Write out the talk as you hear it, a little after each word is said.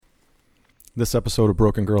This episode of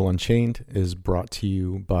Broken Girl Unchained is brought to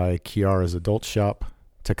you by Kiara's Adult Shop,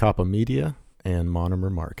 Takapa Media, and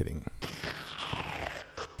Monomer Marketing.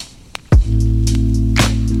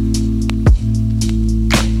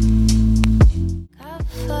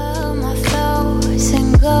 Cover my flowers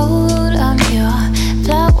in gold. I'm your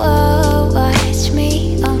flower. Watch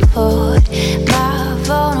me unfold my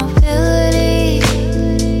vulnerability.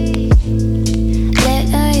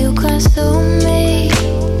 Let you consume me.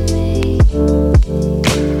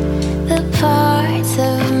 The parts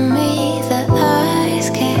of me that eyes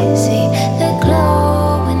can't see, the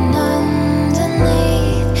glowing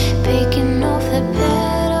underneath, picking off the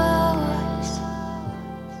petals.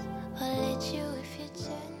 I'll let you if you're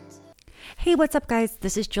gentle. Hey, what's up, guys?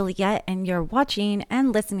 This is Juliet, and you're watching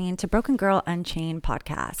and listening to Broken Girl Unchained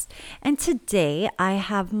podcast. And today I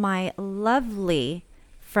have my lovely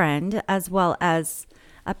friend, as well as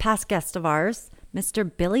a past guest of ours,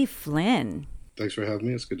 Mr. Billy Flynn. Thanks for having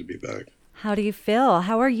me. It's good to be back. How do you feel?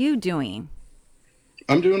 How are you doing?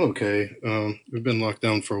 I'm doing okay. We've been locked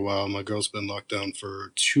down for a while. My girl's been locked down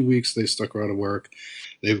for 2 weeks. They stuck her out of work.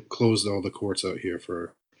 They've closed all the courts out here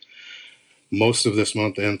for most of this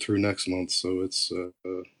month and through next month. So it's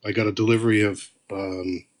I got a delivery of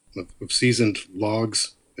seasoned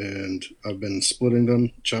logs, and I've been splitting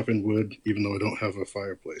them, chopping wood, even though I don't have a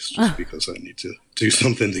fireplace, just because I need to do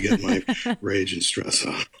something to get my rage and stress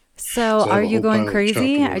out. So I have are a you whole going pile of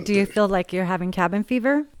crazy? chopping wood Do you there. feel like you're having cabin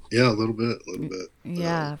fever? Yeah, a little bit.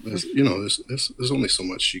 Yeah. There's only so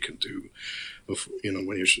much you can do before,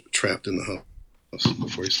 when you're trapped in the house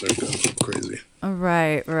before you start going crazy.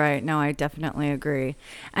 Right. No, I definitely agree.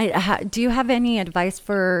 Do you have any advice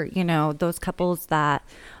for, those couples that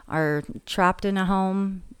are trapped in a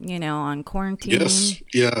home, on quarantine? Yes,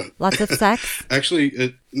 yeah. Lots of sex?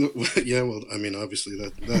 Actually, yeah, well, I mean, obviously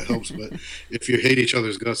that helps, but if you hate each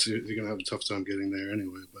other's guts, you're going to have a tough time getting there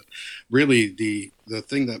anyway. But really, the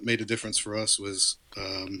thing that made a difference for us was,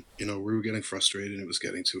 we were getting frustrated and it was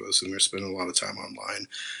getting to us, and we were spending a lot of time online,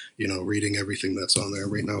 reading everything that's on there.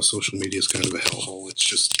 Right now, social media is kind of a hellhole. It's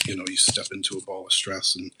just, you step into a ball of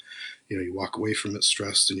stress and, you walk away from it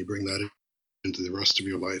stressed, and you bring that into the rest of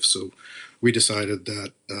your life. So we decided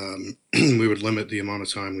that we would limit the amount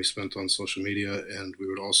of time we spent on social media, and we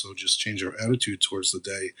would also just change our attitude towards the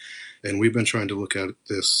day. And we've been trying to look at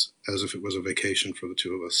this as if it was a vacation for the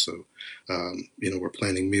two of us. So, we're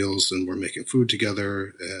planning meals and we're making food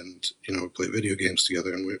together, and, we play video games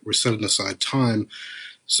together, and we're setting aside time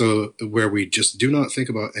so where we just do not think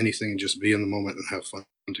about anything and just be in the moment and have fun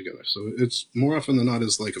together. So it's more often than not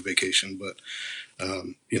is like a vacation, but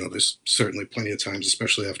there's certainly plenty of times,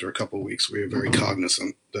 especially after a couple of weeks, where you're very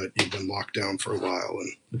cognizant that you've been locked down for a while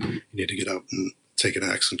and you need to get up and take an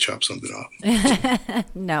axe and chop something up.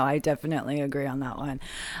 No, I definitely agree on that one.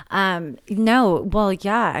 No, well,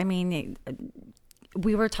 yeah, I mean,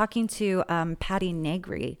 we were talking to Patty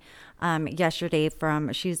Negri yesterday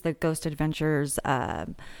she's the Ghost Adventures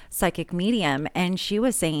psychic medium, and she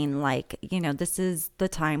was saying, like, this is the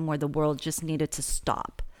time where the world just needed to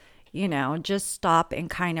stop, just stop and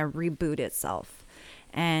kind of reboot itself.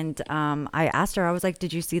 And I asked her, I was like,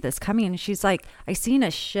 did you see this coming? And she's like, I seen a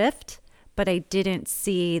shift, but I didn't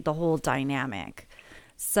see the whole dynamic.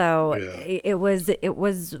 So Yeah. it was that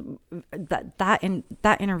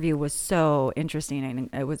interview was so interesting, and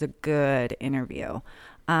it was a good interview.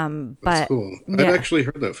 That's But cool. yeah. I've actually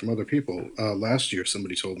heard that from other people. Last year,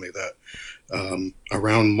 somebody told me that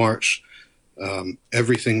around March,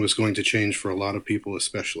 everything was going to change for a lot of people,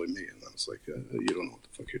 especially me. And I was like, you don't know what the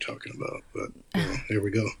fuck you're talking about. But here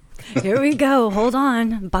we go. Here we go. Hold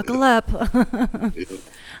on. Buckle up. Yeah.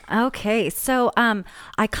 Okay. So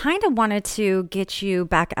I kind of wanted to get you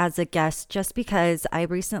back as a guest just because I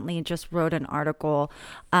recently just wrote an article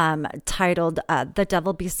titled The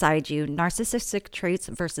Devil Beside You, Narcissistic Traits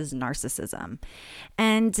versus Narcissism.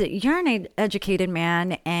 And you're an educated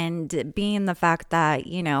man, and being the fact that,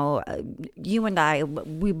 you and I,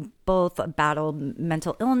 we both battle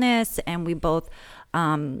mental illness, and we both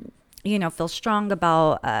feel strong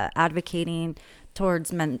about advocating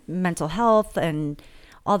towards mental health and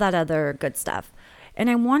all that other good stuff. And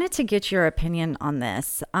I wanted to get your opinion on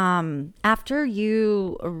this. After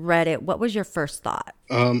you read it, what was your first thought?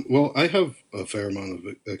 Well, I have a fair amount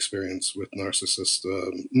of experience with narcissists,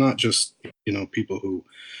 not just, people who,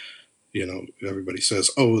 everybody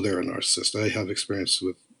says, oh, they're a narcissist. I have experience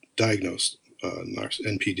with diagnosed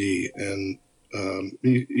NPD, and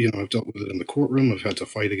I've dealt with it in the courtroom. I've had to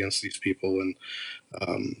fight against these people, and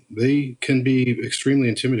they can be extremely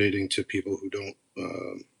intimidating to people who don't,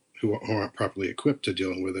 who aren't properly equipped to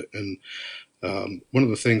dealing with it. And One of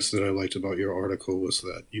the things that I liked about your article was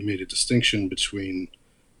that you made a distinction between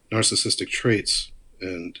narcissistic traits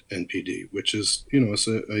and NPD, which is,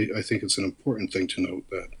 I think it's an important thing to note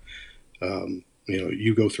that,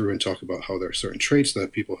 you go through and talk about how there are certain traits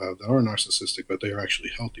that people have that are narcissistic, but they are actually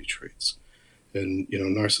healthy traits. And,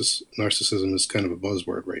 narcissism is kind of a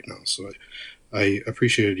buzzword right now. So I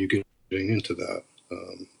appreciated you getting into that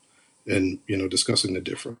and, discussing the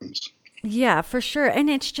difference. Yeah, for sure. And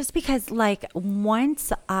it's just because like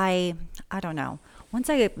the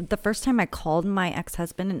first time I called my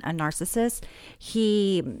ex-husband a narcissist,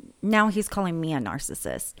 now he's calling me a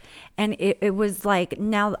narcissist. And it was like,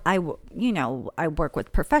 now I work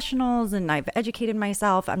with professionals and I've educated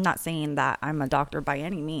myself. I'm not saying that I'm a doctor by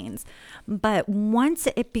any means, but once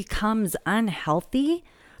it becomes unhealthy,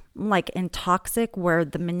 like and toxic, where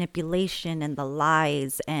the manipulation and the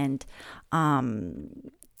lies and,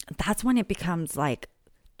 that's when it becomes like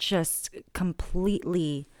just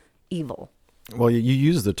completely evil. Well, you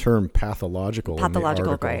use the term pathological in the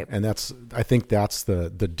article, right? And I think that's the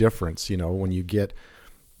difference.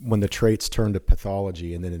 When the traits turn to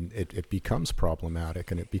pathology, and then it becomes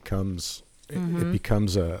problematic, and it becomes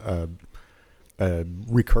a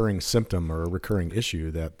recurring symptom or a recurring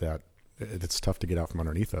issue that it's tough to get out from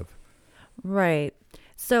underneath of. Right.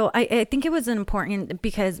 So I think it was important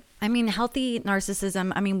because, healthy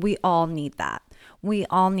narcissism, we all need that. We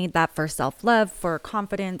all need that for self-love, for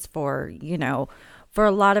confidence, for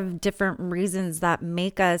a lot of different reasons that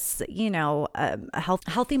make us, a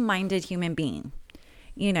healthy-minded human being,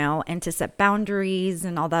 and to set boundaries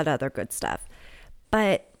and all that other good stuff.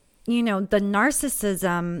 But, the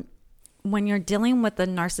narcissism, when you're dealing with a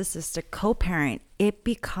narcissistic co-parent, it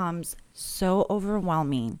becomes so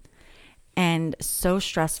overwhelming and so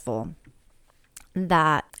stressful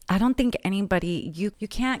that I don't think anybody, you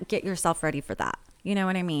can't get yourself ready for that. You know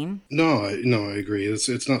what I mean? No, I agree.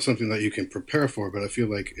 It's not something that you can prepare for, but I feel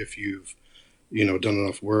like if you've, done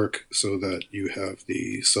enough work so that you have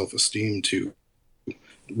the self-esteem to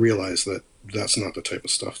realize that that's not the type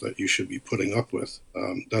of stuff that you should be putting up with.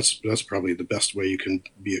 That's probably the best way you can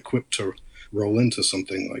be equipped to roll into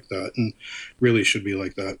something like that, and really should be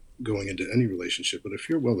like that going into any relationship. But if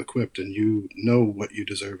you're well equipped and you know what you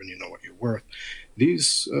deserve and you know what you're worth,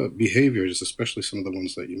 these behaviors, especially some of the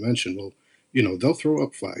ones that you mentioned, will, they'll throw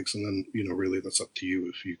up flags, and then, really that's up to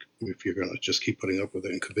you if you're going to just keep putting up with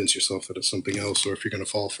it and convince yourself that it's something else, or if you're going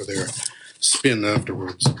to fall for their spin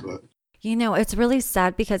afterwards. But it's really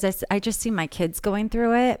sad because I just see my kids going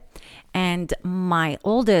through it, and my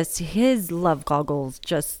oldest, his love goggles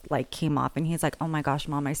just like came off, and he's like, "Oh my gosh,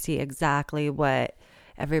 Mom, I see exactly what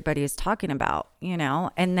everybody is talking about,"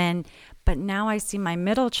 and then, but now I see my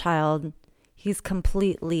middle child, he's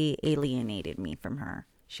completely alienated me from her.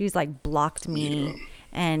 She's like blocked me,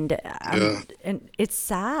 and it's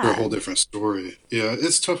sad. They're a whole different story. Yeah,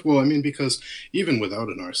 it's tough. Well, because even without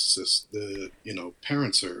a narcissist, the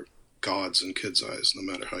parents are gods in kids' eyes, no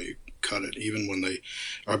matter how you cut it. Even when they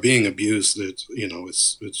are being abused, it's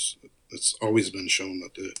always been shown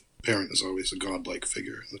that the parent is always a godlike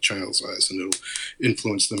figure in the child's eyes, and it'll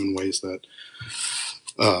influence them in ways that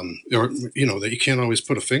that you can't always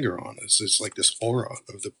put a finger on. It's like this aura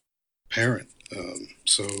of the parent.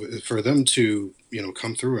 So for them to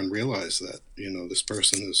come through and realize that this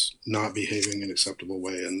person is not behaving in an acceptable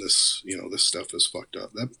way, and this this stuff is fucked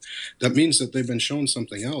up, that means that they've been shown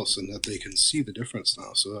something else and that they can see the difference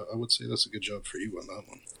now. So I would say that's a good job for you on that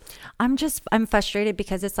one. I'm frustrated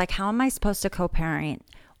because it's like, how am I supposed to co-parent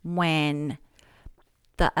when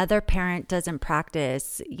the other parent doesn't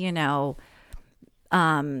practice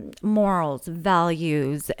morals,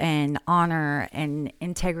 values, and honor and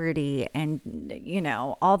integrity, and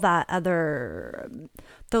all that other,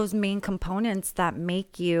 those main components that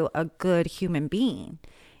make you a good human being,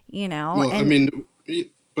 Well,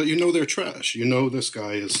 but they're trash. This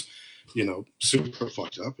guy is super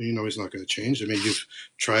fucked up, and he's not going to change. You've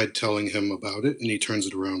tried telling him about it, and he turns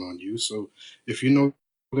it around on you. So if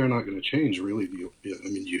they're not going to change, really,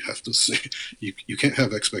 you have to say, you can't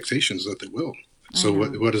have expectations that they will. So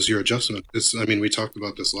what is your adjustment? We talked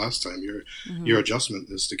about this last time. Your adjustment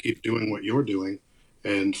is to keep doing what you're doing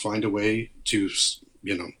and find a way to,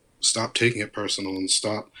 stop taking it personal and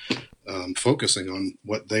stop focusing on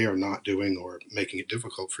what they are not doing or making it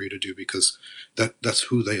difficult for you to do, because that's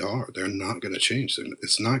who they are. They're not going to change.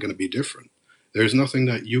 It's not going to be different. There's nothing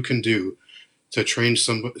that you can do to change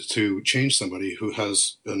somebody who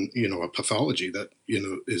has a pathology that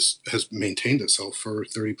has maintained itself for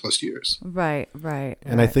 30 plus years. Right.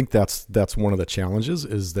 And I think that's one of the challenges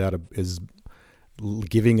is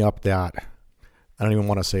giving up that, I don't even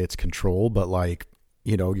want to say it's control, but like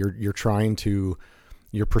you're trying to,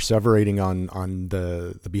 you're perseverating on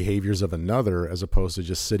the behaviors of another, as opposed to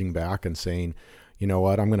just sitting back and saying, you know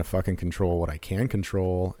what, I'm going to fucking control what I can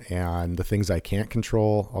control, and the things I can't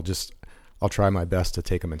control, I'll try my best to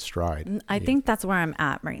take them in stride. I think that's where I'm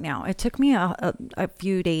at right now. It took me a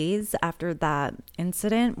few days after that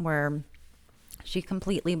incident where she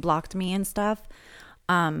completely blocked me and stuff.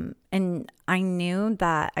 And I knew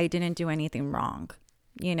that I didn't do anything wrong,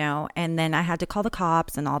 and then I had to call the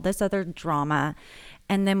cops and all this other drama.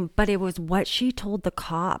 But it was what she told the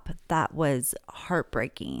cop that was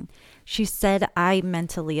heartbreaking. She said I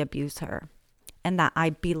mentally abuse her and that I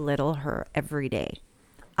belittle her every day.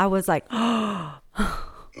 I was like, oh,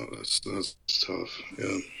 that's tough.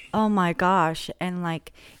 Yeah. Oh my gosh. And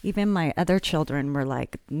like, even my other children were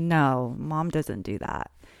like, no, mom doesn't do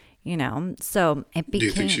that. So it became. Do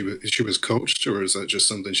you think she was coached, or is that just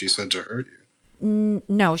something she said to hurt you?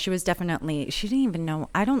 No, she didn't even know.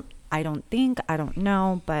 I don't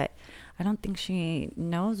know, but I don't think she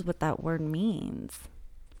knows what that word means.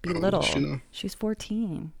 Belittle. How old does she know? She's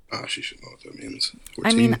 14. She should know what that means.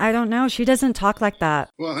 14? I mean, I don't know. She doesn't talk like that.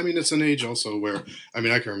 Well, I mean, it's an age also where, I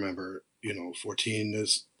mean, I can remember, 14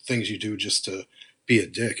 is things you do just to be a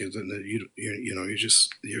dick. And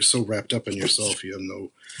you're so wrapped up in yourself, you have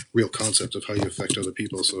no real concept of how you affect other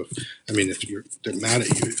people. So, if they're mad at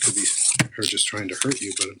you, it could be her just trying to hurt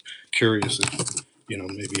you. But I'm curious if,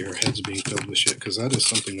 maybe her head's being filled with shit, because that is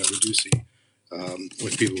something that we do see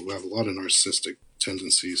with people who have a lot of narcissistic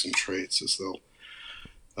tendencies and traits, is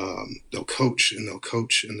they'll coach and they'll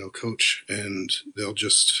coach and they'll coach, and they'll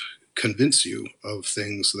just convince you of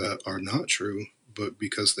things that are not true, but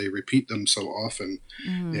because they repeat them so often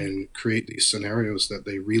and create these scenarios that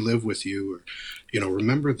they relive with you, or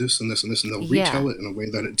remember this and this and this, and they'll retell it in a way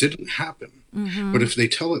that it didn't happen. But if they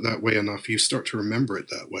tell it that way enough, you start to remember it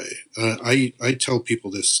that way. I tell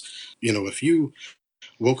people this, if you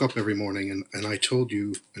woke up every morning and I told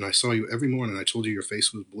you, and I saw you every morning, I told you your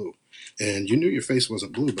face was blue, and you knew your face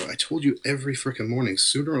wasn't blue, but I told you every freaking morning,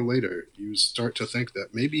 sooner or later, you start to think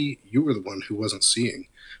that maybe you were the one who wasn't seeing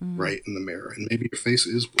right in the mirror, and maybe your face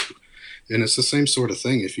is blue. And it's the same sort of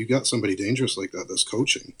thing. If you got somebody dangerous like that that's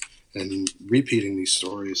coaching and repeating these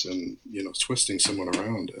stories and, twisting someone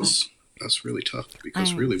around, that's really tough,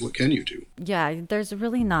 because really, what can you do? Yeah, there's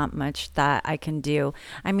really not much that I can do.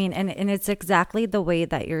 I mean, and it's exactly the way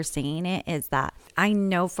that you're saying it, is that I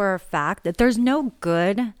know for a fact that there's no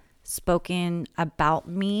good spoken about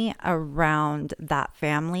me around that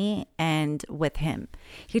family and with him.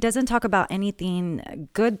 He doesn't talk about anything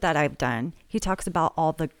good that I've done. He talks about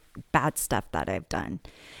all the bad stuff that I've done.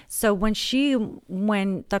 So when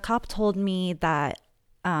the cop told me that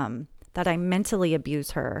I mentally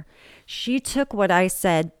abuse her, she took what I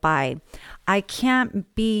said by, I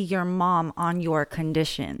can't be your mom on your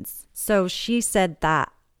conditions. So she said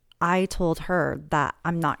that I told her that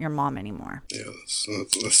I'm not your mom anymore. Yeah,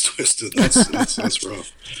 that's twisted. That's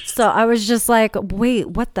rough. So I was just like, wait,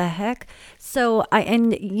 what the heck? So I'm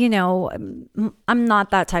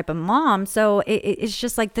not that type of mom. So it's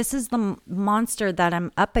just like, this is the monster that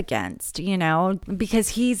I'm up against, because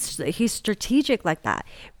he's strategic like that.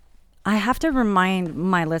 I have to remind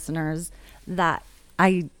my listeners that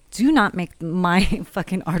I do not make my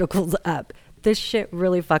fucking articles up. This shit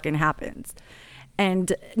really fucking happens.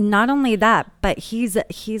 And not only that, but he's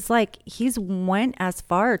went as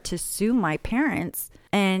far to sue my parents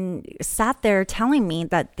and sat there telling me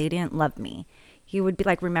that they didn't love me. He would be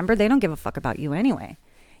like, remember, they don't give a fuck about you anyway.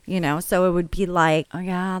 So it would be like, oh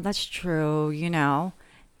yeah, that's true,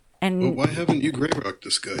 And well, why haven't you Grey Rocked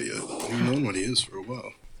this guy yet? You've known what he is for a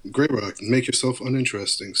while. Grey Rock, make yourself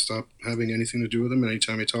uninteresting. Stop having anything to do with him.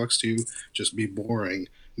 Anytime he talks to you, just be boring.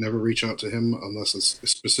 Never reach out to him unless it's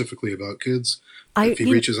specifically about kids. If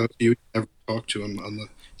he reaches out to you, never talk to him.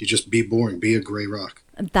 You just be boring. Be a Grey Rock.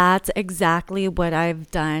 That's exactly what I've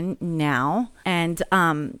done now. And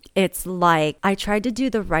it's like, I tried to do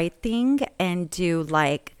the right thing and do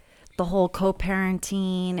like the whole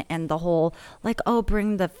co-parenting and the whole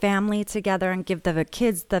bring the family together and give the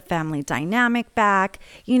kids the family dynamic back.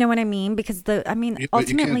 You know what I mean? Because ultimately, you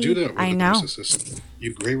can't do that with I a know. narcissist.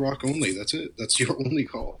 You Grey Rock only. That's it. That's your only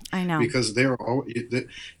call. I know. Because you're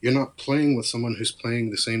not playing with someone who's playing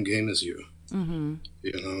the same game as you. Mm-hmm.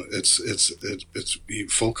 It's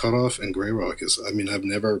full cutoff, and Grey Rock is. I've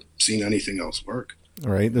never seen anything else work.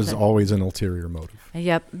 Right. There's always an ulterior motive.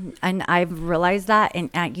 Yep. And I've realized that.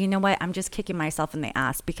 And you know what? I'm just kicking myself in the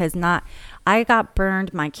ass because I got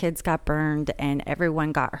burned. My kids got burned and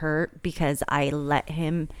everyone got hurt because I let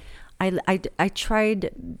him. I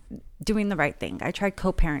tried doing the right thing. I tried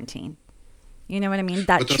co-parenting, You know what I mean?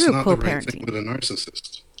 That But that's true not the right thing co-parenting. with a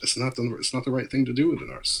narcissist. It's not the right thing to do with a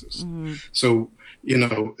narcissist. So, you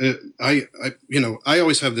know, I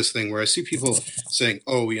always have this thing where I see people saying,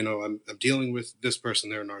 "Oh, you know, I'm dealing with this person,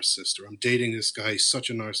 they're a narcissist," or "I'm dating this guy, he's such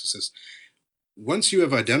a narcissist." Once you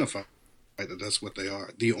have identified that that's what they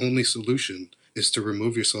are, the only solution is to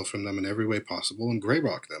remove yourself from them in every way possible and gray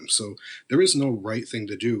rock them. So there is no right thing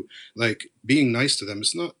to do. Like, being nice to them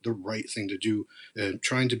is not the right thing to do.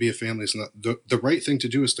 Trying to be a family is not the right thing to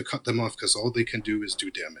do. Is to cut them off, because all they can do is do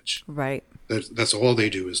damage. Right. That's all they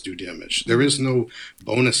do is do damage. There is no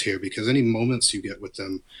bonus here, because any moments you get with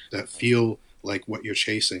them that feel like what you're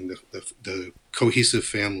chasing, the cohesive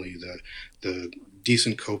family, the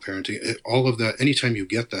decent co-parenting, all of that, anytime you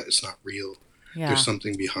get that, it's not real. Yeah. There's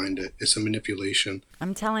something behind it. It's a manipulation.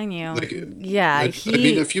 I'm telling you. Like, Yeah. I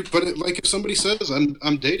mean, if somebody says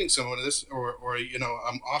I'm dating someone, or you know,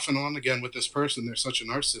 I'm off and on again with this person, they're such a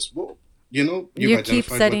narcissist. Well, you know, you've keep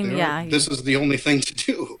identified setting, what they are. This is the only thing to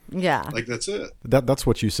do. Yeah. Like, that's it. That's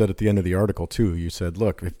what you said at the end of the article too. You said,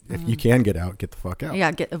 look, if you can get out, get the fuck out. Yeah,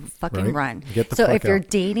 get a fucking Right? run. Get the so fuck if you're out.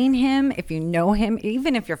 dating him, if you know him,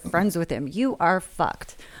 even if you're friends with him, you are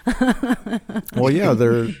fucked. Well, yeah,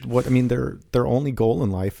 their only goal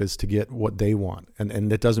in life is to get what they want,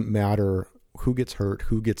 and it doesn't matter who gets hurt,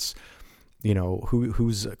 who gets, you know,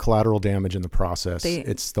 who's collateral damage in the process.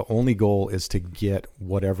 It's the only goal is to get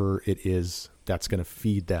whatever it is that's going to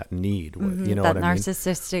feed that need. You know that what I mean?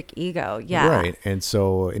 narcissistic ego. Yeah. Right. And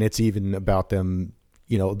so, and it's even about them,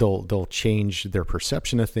 you know, they'll change their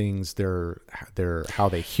perception of things, their how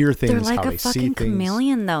they hear things, They're like how a they see fucking things.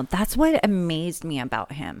 chameleon, though. That's what amazed me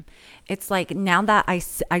about him. It's like, now that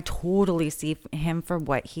I totally see him for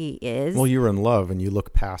what he is. Well, you're in love and you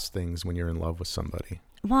look past things when you're in love with somebody.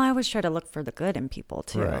 Well, I always try to look for the good in people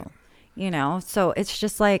too. Right. You know, so it's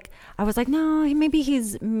just like, I was like, no, maybe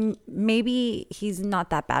he's not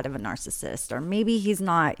that bad of a narcissist, or maybe he's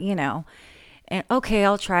not, you know, and okay,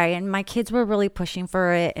 I'll try. And my kids were really pushing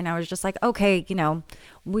for it. And I was just like, okay, you know,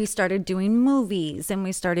 we started doing movies and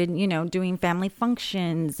we started, you know, doing family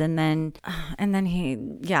functions. And then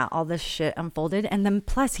all this shit unfolded. And then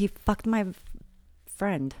plus he fucked my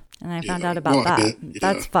friend. And I found out about that.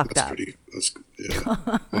 That's fucked up.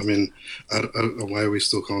 I mean, I don't know, why are we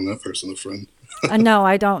still calling that person a friend? No,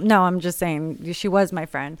 I don't know. I'm just saying she was my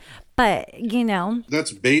friend. But, you know.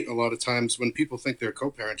 That's bait a lot of times when people think they're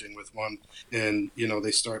co-parenting with one and, you know,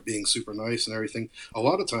 they start being super nice and everything. A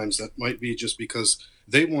lot of times that might be just because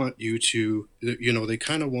they want you to, you know, they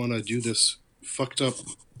kind of want to do this fucked up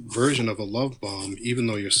version of a love bomb, even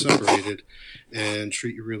though you're separated, and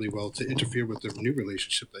treat you really well to interfere with the new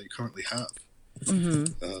relationship that you currently have.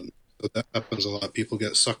 So that happens a lot. People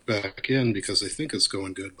get sucked back in because they think it's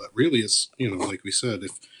going good, but really it's, you know, like we said,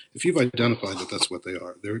 if you've identified that that's what they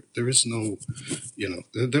are, there is no, you know,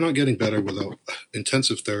 they're not getting better without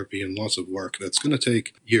intensive therapy and lots of work. That's going to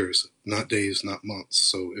take years, not days, not months.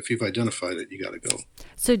 So if you've identified it, you got to go.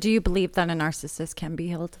 So do you believe that a narcissist can be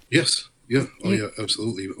healed? Yes. Yeah. Oh, yeah.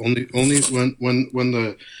 Absolutely. Only when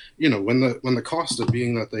the, you know, when the cost of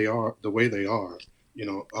being that they are the way they are, you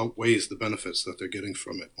know, outweighs the benefits that they're getting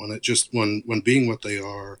from it. When being what they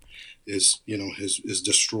are is, you know, is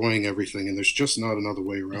destroying everything, and there's just not another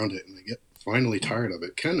way around it, and they get finally tired of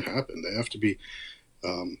it. Can happen. They have to be,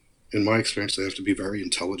 in my experience, they have to be very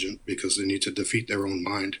intelligent, because they need to defeat their own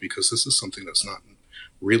mind, because this is something that's not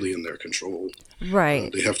really in their control.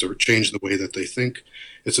 Right. They have to change the way that they think.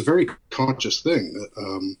 It's a very conscious thing.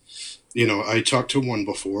 You know, I talked to one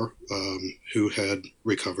before who had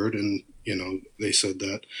recovered, and, you know, they said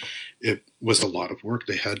that it was a lot of work.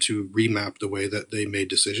 They had to remap the way that they made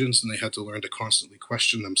decisions, and they had to learn to constantly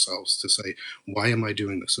question themselves to say, why am I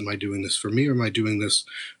doing this? Am I doing this for me, or am I doing this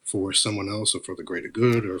for someone else, or for the greater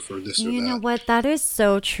good, or for this or that? You know what? That is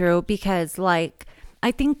so true, because, like, I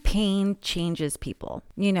think pain changes people,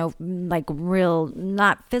 you know, like real,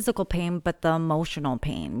 not physical pain, but the emotional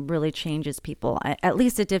pain really changes people. At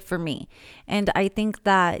least it did for me. And I think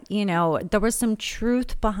that, you know, there was some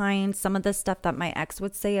truth behind some of the stuff that my ex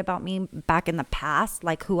would say about me back in the past,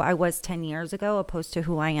 like who I was 10 years ago opposed to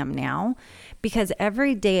who I am now. Because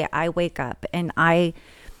every day I wake up and I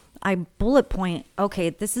bullet point,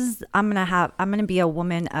 okay, I'm going to be a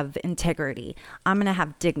woman of integrity. I'm going to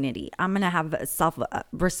have dignity. I'm going to have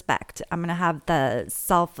self-respect. I'm going to have the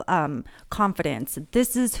self-confidence.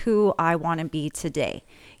 This is who I want to be today.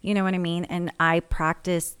 You know what I mean? And I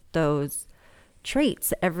practice those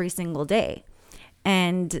traits every single day.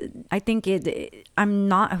 And I think I'm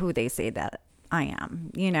not who they say that I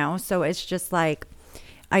am, you know? So it's just like,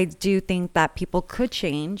 I do think that people could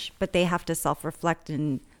change, but they have to self-reflect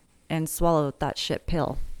and swallow that shit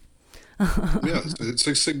pill. Yeah, it's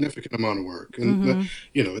a significant amount of work, and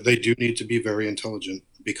they do need to be very intelligent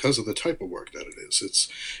because of the type of work that it is.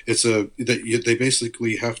 They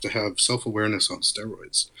basically have to have self-awareness on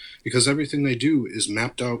steroids because everything they do is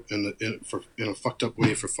mapped out in a fucked up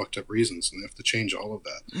way for fucked up reasons, and they have to change all of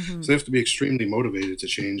that. So they have to be extremely motivated to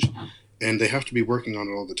change, and they have to be working on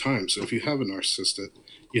it all the time. So if you have a narcissist that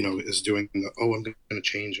is doing I'm going to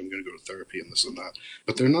change, I'm going to go to therapy and this and that,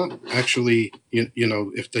 but they're not actually,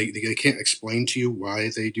 if they can't explain to you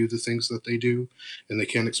why they do the things that they do, and they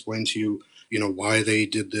can't explain to you, why they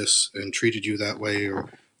did this and treated you that way, or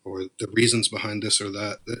the reasons behind this or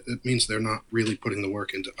that, it means they're not really putting the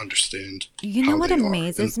work in to understand. You know what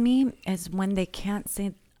amazes me is when they can't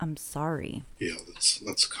say I'm sorry. Yeah,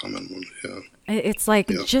 that's a common one. Yeah. It's like,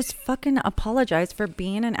 just fucking apologize for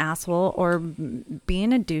being an asshole or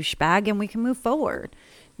being a douchebag and we can move forward.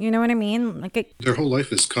 You know what I mean? Their whole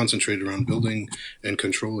life is concentrated around building and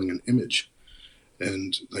controlling an image.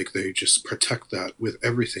 And they just protect that with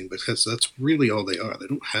everything because that's really all they are. They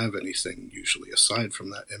don't have anything usually aside from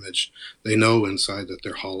that image. They know inside that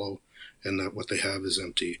they're hollow and that what they have is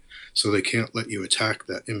empty. So they can't let you attack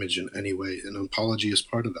that image in any way. And an apology is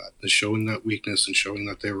part of that. And showing that weakness and showing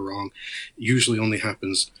that they were wrong usually only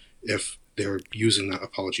happens if they're using that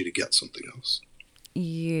apology to get something else.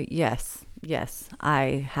 Yes.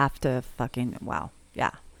 I have to fucking, wow.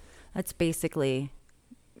 Yeah. That's basically,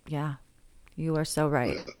 yeah. You are so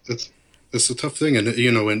right. It's a tough thing. And,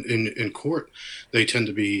 in court, they tend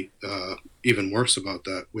to be even worse about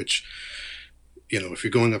that, which, if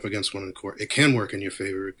you're going up against one in court, it can work in your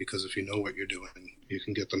favor because if you know what you're doing, you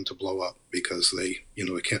can get them to blow up because they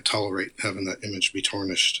can't tolerate having that image be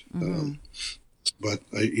tarnished. But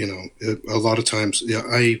a lot of times,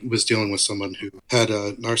 I was dealing with someone who had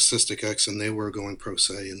a narcissistic ex, and they were going pro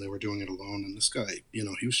se, and they were doing it alone. And this guy, he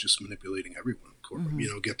was just manipulating everyone.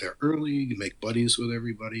 Get there early, make buddies with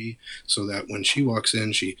everybody, so that when she walks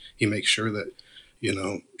in, he makes sure that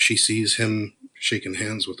she sees him shaking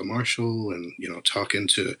hands with the marshal and talking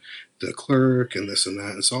to the clerk and this and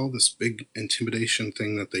that. It's all this big intimidation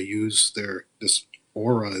thing that they use this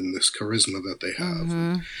aura and this charisma that they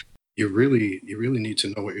have. You really need to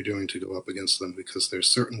know what you're doing to go up against them because there's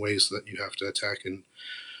certain ways that you have to attack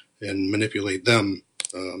and manipulate them.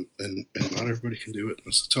 And not everybody can do it.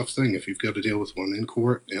 It's a tough thing if you've got to deal with one in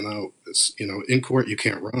court and out. It's in court you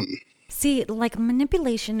can't run. See,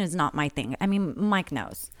 manipulation is not my thing. I mean, Mike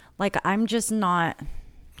knows. I'm just not.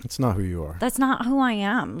 It's not who you are. That's not who I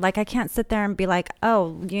am. I can't sit there and be like,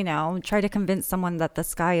 try to convince someone that the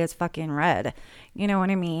sky is fucking red. You know what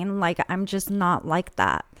I mean? I'm just not like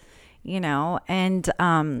that. And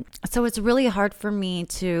so it's really hard for me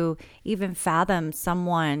to even fathom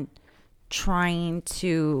someone trying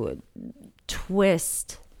to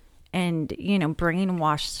twist and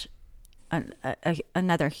brainwash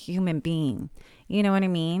another human being. You know what I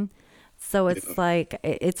mean? So it's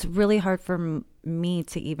it's really hard for me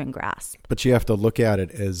to even grasp. But you have to look at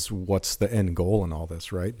it as what's the end goal in all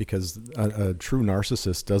this, right? Because a true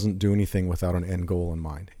narcissist doesn't do anything without an end goal in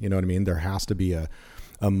mind. You know what I mean? There has to be a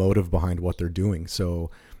motive behind what they're doing.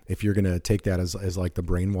 So if you're going to take that as the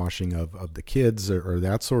brainwashing of the kids or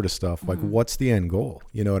that sort of stuff, what's the end goal?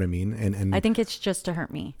 You know what I mean? And I think it's just to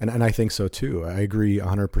hurt me. And I think so too. I agree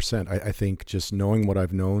 100%. I think just knowing what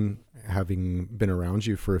I've known, having been around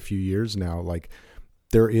you for a few years now,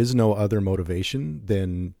 there is no other motivation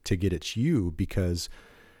than to get at you because,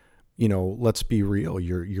 let's be real.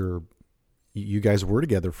 You guys were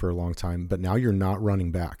together for a long time, but now you're not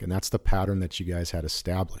running back. And that's the pattern that you guys had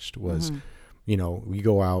established was, we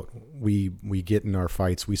go out, we get in our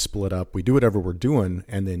fights, we split up, we do whatever we're doing.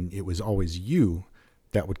 And then it was always you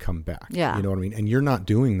that would come back. Yeah. You know what I mean? And you're not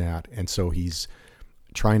doing that. And so he's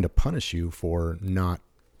trying to punish you for not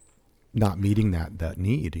meeting that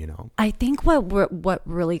need, I think what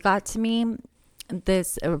really got to me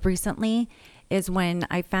this recently is when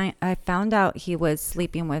I found out he was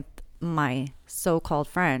sleeping with my so-called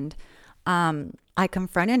friend. I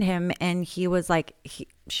confronted him and he was like,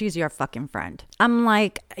 she's your fucking friend. I'm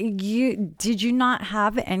like, did you not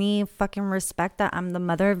have any fucking respect that I'm the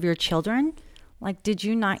mother of your children? Did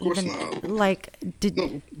you not even not.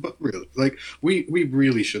 No, but really, we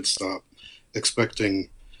really should stop expecting,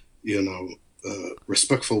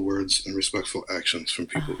 respectful words and respectful actions from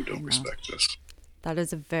people who don't respect us. That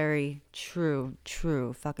is a very true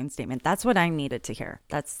fucking statement. That's what I needed to hear.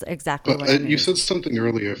 That's exactly what I needed. You said something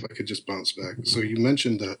earlier, if I could just bounce back. So you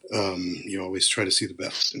mentioned that you always try to see the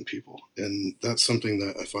best in people. And that's something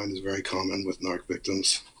that I find is very common with narc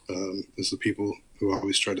victims, is the people who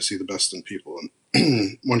always try to see the best in people.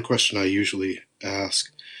 And one question I usually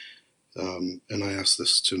ask, and I ask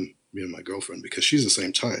this to my girlfriend, because she's the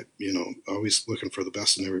same type, always looking for the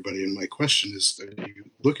best in everybody. And my question is, are you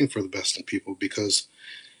looking for the best in people because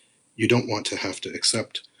you don't want to have to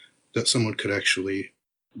accept that someone could actually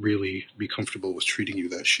really be comfortable with treating you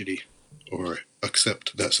that shitty, or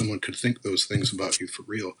accept that someone could think those things about you for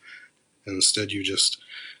real? And instead you just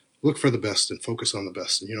look for the best and focus on the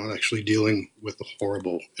best, and you're not actually dealing with the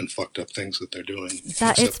horrible and fucked up things that they're doing.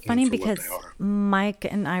 That it's funny because Mike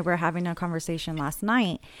and I were having a conversation last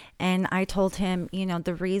night, and I told him,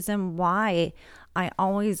 the reason why I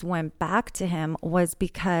always went back to him was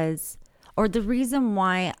because, or the reason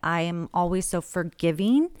why I am always so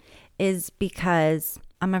forgiving is because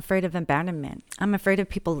I'm afraid of abandonment. I'm afraid of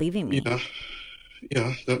people leaving me.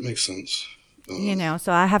 Yeah, that makes sense.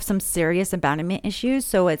 So I have some serious abandonment issues.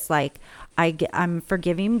 So it's like I'm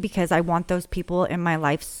forgiving because I want those people in my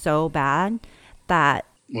life so bad that.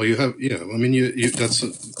 Well, you have, I mean, that's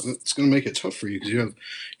going to make it tough for you, because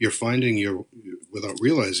you're finding without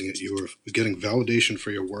realizing it, you are getting validation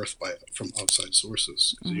for your worth from outside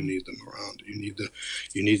sources, because you need them around. You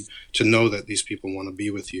need to know that these people want to be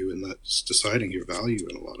with you, and that's deciding your value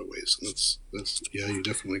in a lot of ways. And that's you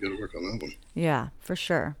definitely got to work on that one. Yeah, for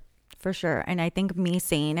sure. For sure. And I think me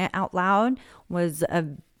saying it out loud was a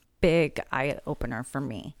big eye opener for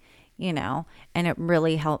me, and it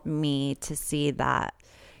really helped me to see that,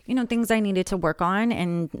 things I needed to work on.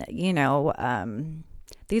 And,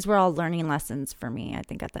 these were all learning lessons for me, I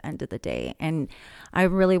think, at the end of the day. And I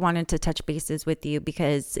really wanted to touch bases with you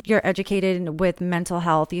because you're educated with mental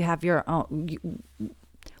health. You have your own.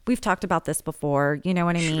 We've talked about this before, you know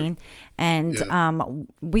what I mean? And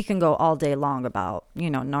we can go all day long about,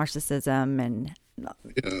 narcissism and.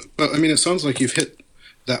 Yeah, but I mean, it sounds like you've hit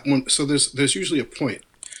that one. So there's usually a point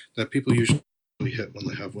that people usually hit when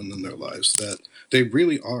they have one in their lives, that they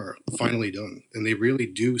really are finally done, and they really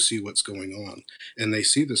do see what's going on, and they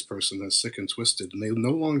see this person that's sick and twisted, and they no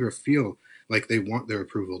longer feel like they want their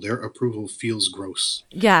approval. Their approval feels gross.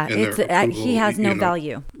 Yeah, he has no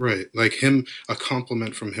value. Right. Like a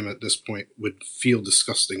compliment from him at this point would feel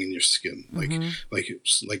disgusting in your skin. Like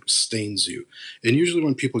it's like stains you. And usually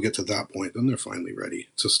when people get to that point, then they're finally ready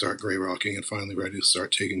to start gray rocking and finally ready to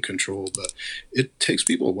start taking control. But it takes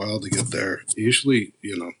people a while to get there. Usually,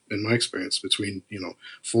 in my experience, between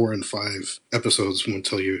 4 and 5 episodes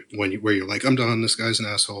until where you're like, I'm done, this guy's an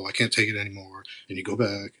asshole, I can't take it anymore, and you go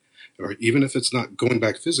back. Or even if it's not going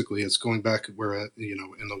back physically, it's going back in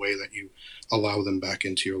the way that you allow them back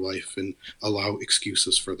into your life and allow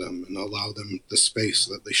excuses for them and allow them the space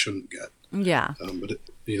that they shouldn't get. Yeah. But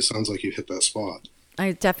it sounds like you hit that spot.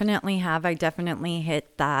 I definitely have. I definitely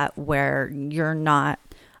hit that where you're not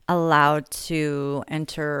allowed to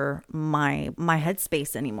enter my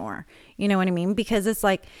headspace anymore. You know what I mean? Because it's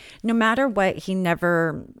like, no matter what, he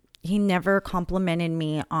never complimented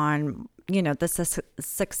me on the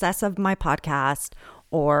success of my podcast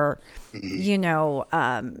or,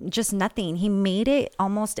 just nothing. He made it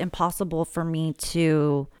almost impossible for me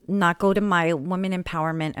to not go to my women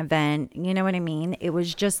empowerment event. You know what I mean? It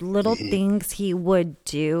was just little things he would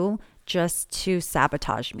do just to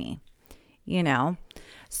sabotage me,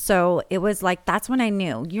 So it was like, that's when I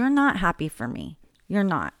knew, you're not happy for me. You're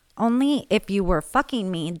not. Only if you were fucking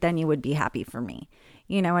me, then you would be happy for me.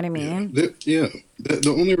 You know what I mean?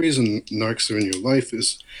 The only reason narcs are in your life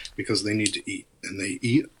is because they need to eat, and they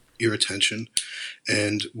eat your attention.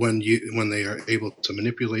 And when they are able to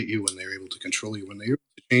manipulate you, when they're able to control you, when they're able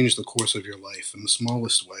to change the course of your life in the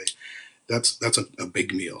smallest way, that's a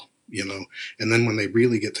big meal, And then when they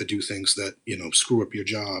really get to do things that screw up your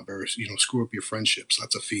job or screw up your friendships,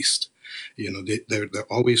 that's a feast. They're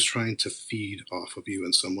always trying to feed off of you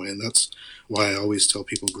in some way, and that's why I always tell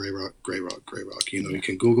people gray rock. You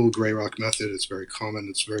can Google gray rock method. It's very common.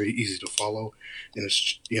 It's very easy to follow, and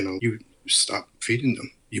it's you stop feeding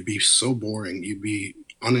them. You be so boring. You be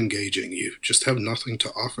unengaging. You just have nothing to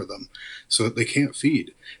offer them, so that they can't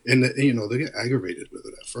feed, and they get aggravated with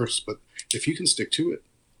it at first. But if you can stick to it,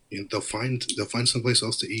 they'll find someplace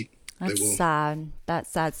else to eat. That's sad. That's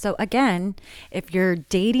sad. So again, if you're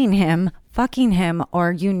dating him, fucking him,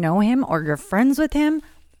 or him, or you're friends with him,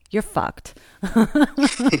 you're fucked.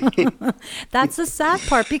 That's the sad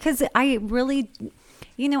part, because I really,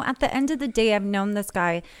 at the end of the day, I've known this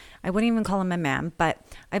guy. I wouldn't even call him a man, but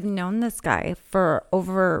I've known this guy for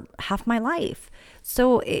over half my life.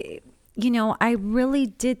 So, I really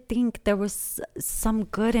did think there was some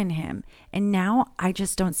good in him. And now I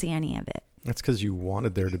just don't see any of it. That's because you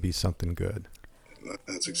wanted there to be something good.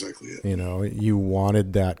 That's exactly it. You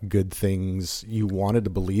wanted that good things. You wanted to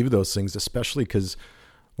believe those things, especially because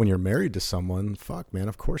when you're married to someone, fuck, man,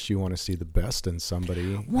 of course you want to see the best in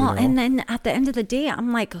somebody. Well, and then at the end of the day,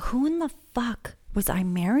 I'm like, who in the fuck was I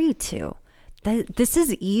married to? This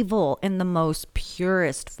is evil in the most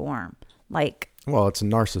purest form. Like, well, it's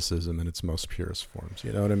narcissism in its most purest forms.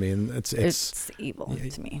 You know what I mean? It's evil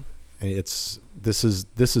to me. This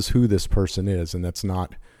is who this person is, and that's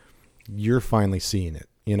not. You're finally seeing it.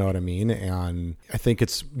 You know what I mean? And I think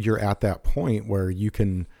you're at that point where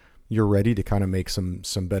you're ready to kind of make some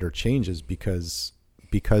better changes because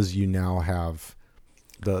you now have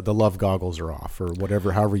the love goggles are off, or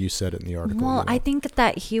whatever, however you said it in the article. Well, you know? I think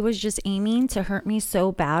that he was just aiming to hurt me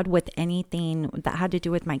so bad with anything that had to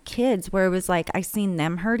do with my kids, where it was like I seen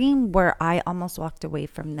them hurting, where I almost walked away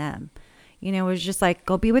from them. You know, it was just like,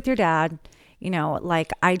 go be with your dad. You know,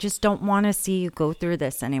 like, I just don't want to see you go through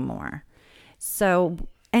this anymore. So,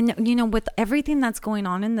 and you know, with everything that's going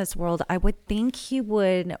on in this world, I would think he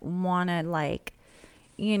would want to, like,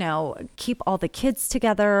 you know, keep all the kids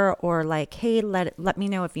together, or like, hey, let me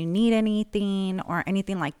know if you need anything or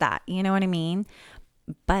anything like that. You know what I mean?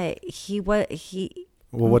 But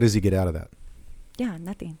well, what does he get out of that? Yeah,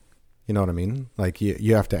 nothing. You know what I mean? Like,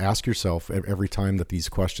 you have to ask yourself every time that these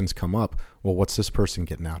questions come up, well, what's this person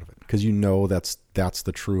getting out of it? Because you know that's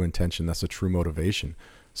the true intention. That's the true motivation.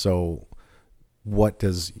 So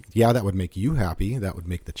that would make you happy. That would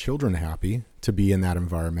make the children happy to be in that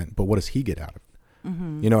environment. But what does he get out of it?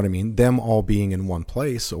 Mm-hmm. You know what I mean? Them all being in one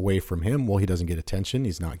place away from him. Well, he doesn't get attention.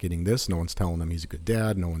 He's not getting this. No one's telling him he's a good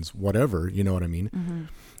dad. No one's whatever. You know what I mean? Mm-hmm.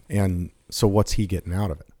 And so what's he getting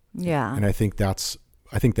out of it? Yeah. And I think that's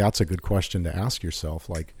a good question to ask yourself.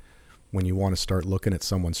 Like, when you want to start looking at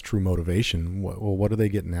someone's true motivation, what are they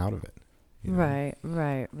getting out of it? You know?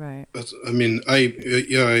 Right. I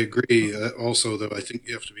agree. Also, though, I think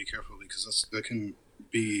you have to be careful, because that can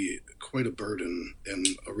be quite a burden and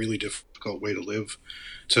a really difficult way to live,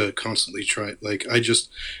 to constantly try. Like,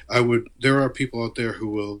 there are people out there who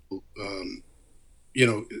will,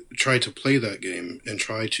 try to play that game and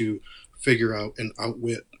try to figure out and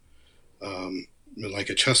outwit, like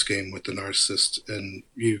a chess game with the narcissist. And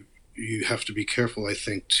you have to be careful, I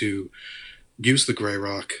think, to use the gray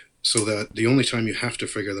rock, so that the only time you have to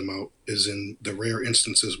figure them out is in the rare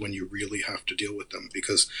instances when you really have to deal with them,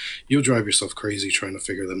 because you'll drive yourself crazy trying to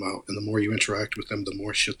figure them out. And the more you interact with them, the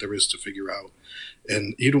more shit there is to figure out.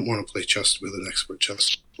 And you don't want to play chess with an expert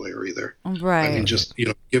chess player either. Right. I mean, just,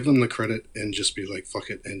 give them the credit and just be like,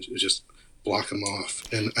 fuck it, and just block them off.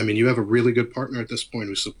 And I mean, you have a really good partner at this point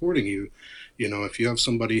who's supporting you. If you have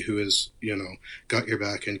somebody who is, got your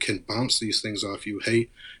back and can bounce these things off you, hey,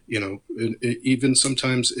 even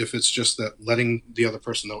sometimes if it's just that, letting the other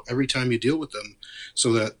person know every time you deal with them,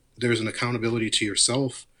 so that there's an accountability to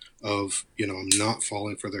yourself of, I'm not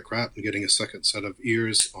falling for their crap, and getting a second set of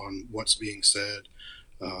ears on what's being said.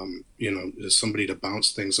 There's somebody to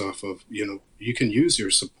bounce things off of. You can use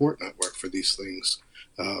your support network for these things.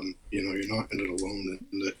 You're not in it alone.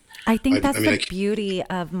 And I think that's the beauty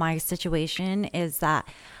of my situation, is that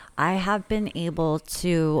I have been able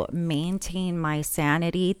to maintain my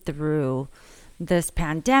sanity through this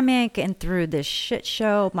pandemic and through this shit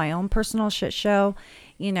show, my own personal shit show,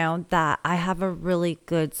 that I have a really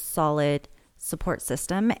good, solid support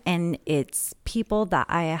system. And it's people that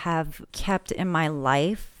I have kept in my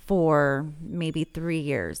life for maybe 3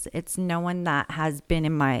 years. It's no one that has been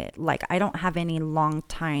in my, like, I don't have any long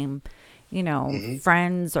time,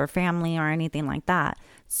 friends or family or anything like that.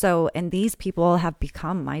 So, and these people have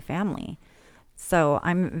become my family. So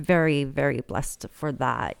I'm very, very blessed for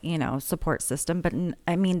that, support system. But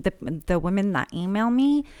I mean, the women that email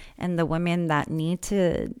me and the women that need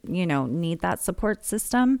to, need that support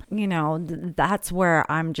system, that's where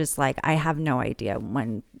I'm just like, I have no idea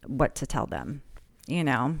what to tell them,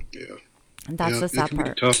 Yeah. And that's the sad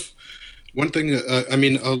part. Tough. One thing,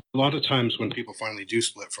 a lot of times when people finally do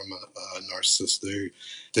split from a narcissist,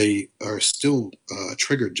 they are still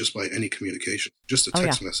triggered just by any communication. Just a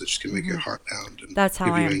text message can make your heart pound and give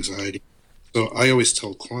you anxiety. So I always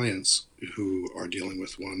tell clients who are dealing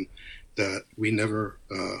with one that we never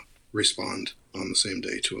respond on the same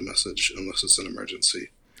day to a message unless it's an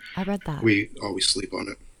emergency. I read that. We always sleep on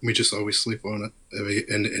it. We just always sleep on it,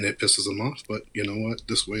 and it pisses them off. But you know what?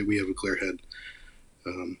 This way we have a clear head.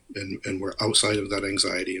 And we're outside of that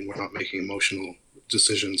anxiety, and we're not making emotional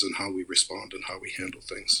decisions in how we respond and how we handle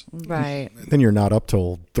things. Right. Then you're not up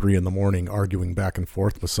till 3 a.m. arguing back and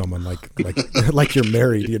forth with someone like you're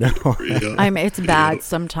married, Yeah. It's bad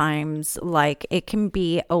sometimes. Like, it can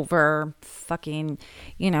be over fucking,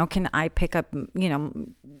 can I pick up,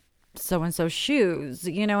 so-and-so's shoes,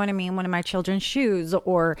 you know what I mean? One of my children's shoes,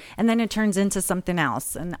 and then it turns into something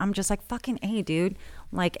else. And I'm just like, fucking A, dude.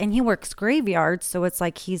 Like, and he works graveyard. So it's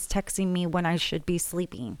like, he's texting me when I should be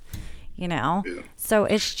sleeping, you know? Yeah. So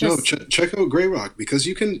it's just, no, check out Grey Rock, because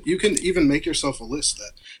you can even make yourself a list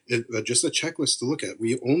just a checklist to look at.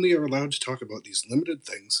 We only are allowed to talk about these limited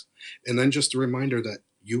things. And then just a reminder that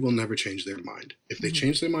you will never change their mind. If they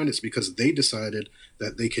change their mind, it's because they decided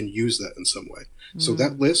that they can use that in some way. So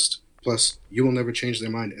that list, plus you will never change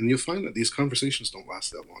their mind. And you'll find that these conversations don't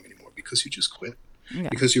last that long anymore because you just quit. Yeah.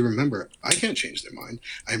 Because you remember, I can't change their mind.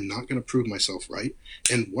 I'm not going to prove myself right.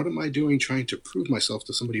 And what am I doing trying to prove myself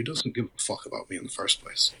to somebody who doesn't give a fuck about me in the first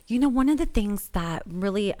place? You know, one of the things that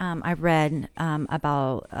really I read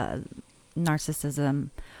about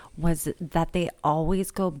narcissism was that they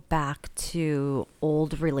always go back to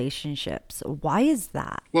old relationships. Why is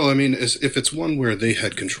that? Well, I mean, if it's one where they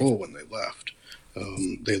had control when they left,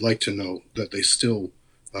 they like to know that they still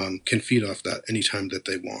can feed off that anytime that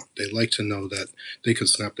they want. They like to know that they could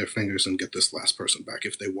snap their fingers and get this last person back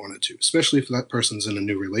if they wanted to, especially if that person's in a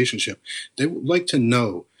new relationship. They would like to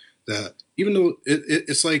know that, even though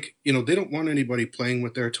it's like, you know, they don't want anybody playing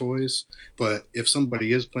with their toys, but if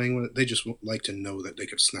somebody is playing with it, they just like to know that they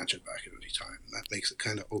could snatch it back at any time. That makes it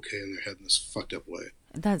kind of okay in their head in this fucked up way.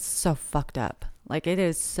 That's so fucked up. Like, it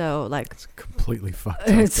is so, like, it's completely fucked up.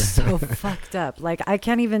 It's so fucked up. Like, I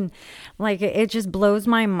can't even, like, it just blows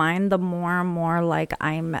my mind the more and more, like,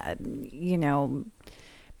 I'm, you know,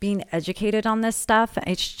 being educated on this stuff.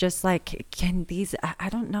 It's just like, I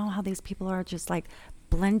don't know how these people are just like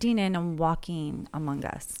blending in and walking among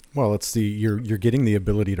us. Well, it's you're getting the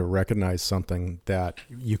ability to recognize something that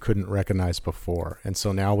you couldn't recognize before. And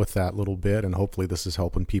so now with that little bit, and hopefully this is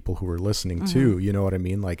helping people who are listening too, you know what I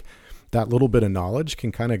mean? Like, that little bit of knowledge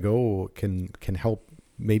can kind of can help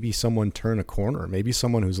maybe someone turn a corner. Maybe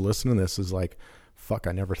someone who's listening to this is like, fuck,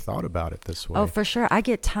 I never thought about it this way. Oh, for sure. I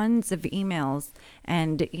get tons of emails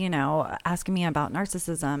and, you know, asking me about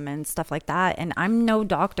narcissism and stuff like that. And I'm no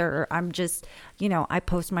doctor. I'm just, you know, I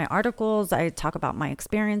post my articles. I talk about my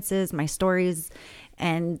experiences, my stories,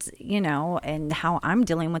 and, you know, and how I'm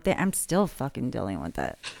dealing with it. I'm still fucking dealing with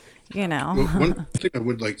it, you know. Well, one thing I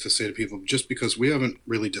would like to say to people, just because we haven't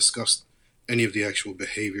really discussed any of the actual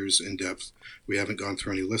behaviors in depth, we haven't gone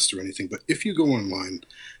through any lists or anything, but if you go online,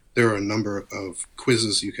 there are a number of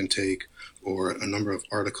quizzes you can take, or a number of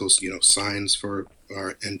articles, you know, signs for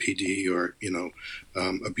our NPD, or, you know,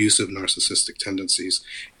 abusive narcissistic tendencies.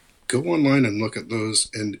 Go online and look at those.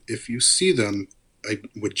 And if you see them, I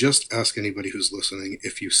would just ask anybody who's listening,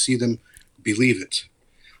 if you see them, believe it.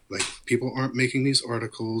 Like, people aren't making these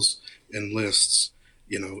articles and lists,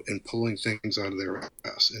 you know, and pulling things out of their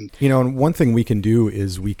ass. And, you know, and one thing we can do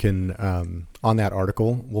is we can, on that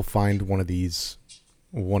article, we'll find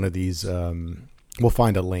we'll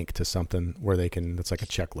find a link to something where it's like a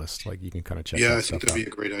checklist, like you can kind of check. Yeah, I think that'd be a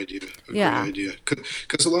great idea. Great idea.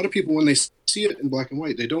 Because a lot of people, when they see it in black and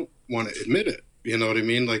white, they don't want to admit it. You know what I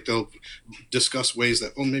mean? Like, they'll discuss ways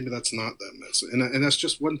that, oh, maybe that's not them. And that's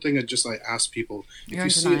just one thing I ask people. If you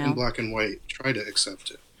see it in black and white, try to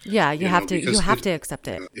accept it. Yeah, you have to accept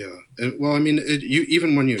it. Yeah. And, well, I mean, you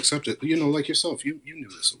even when you accept it, you know, like yourself, you knew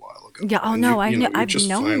this a while ago. Yeah. Oh, no, I've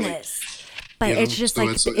known this. But you know, it's just, so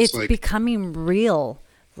like, it's like becoming real.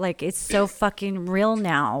 Like, it's so fucking real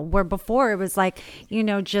now, where before it was like, you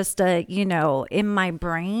know, just you know, in my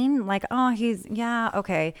brain, like, oh,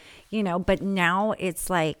 okay, you know, but now it's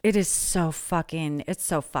like, it's so fucked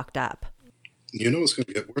up. You know, it's going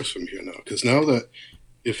to get worse from here now, because now that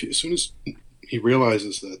as soon as he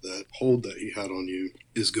realizes that hold that he had on you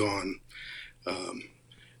is gone,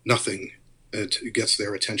 nothing it gets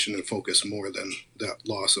their attention and focus more than that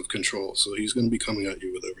loss of control. So he's going to be coming at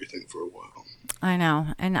you with everything for a while. I know.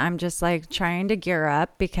 And I'm just like trying to gear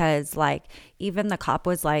up, because like even the cop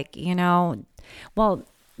was like, you know, well,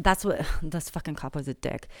 this fucking cop was a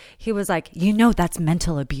dick. He was like, you know, that's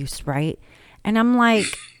mental abuse, right? And I'm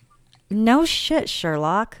like, no shit,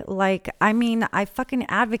 Sherlock. Like, I mean, I fucking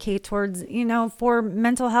advocate towards, you know, for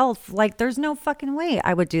mental health. Like, there's no fucking way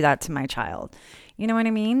I would do that to my child. You know what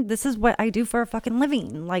I mean? This is what I do for a fucking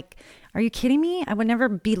living. Like, are you kidding me? I would never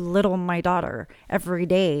belittle my daughter every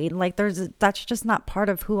day. Like, that's just not part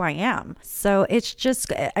of who I am. So it's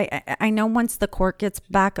just, I know once the court gets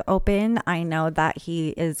back open, I know that he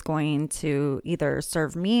is going to either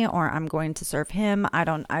serve me or I'm going to serve him. I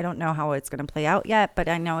don't know how it's going to play out yet, but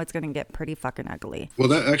I know it's going to get pretty fucking ugly. Well,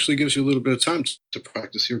 that actually gives you a little bit of time to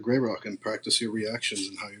practice your Grey Rock and practice your reactions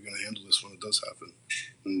and how you're going to handle this when it does happen.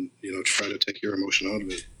 And, you know, try to take your emotion out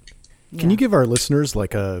of it. Can you give our listeners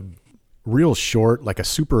like a real short, like a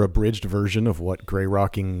super abridged version of what gray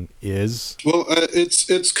rocking is? Well,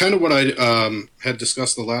 it's kind of what I had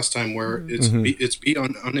discussed the last time, where it's be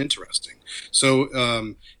uninteresting.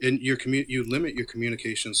 So in your you limit your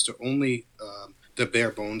communications to only the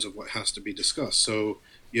bare bones of what has to be discussed. So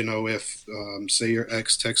if say your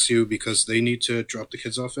ex texts you because they need to drop the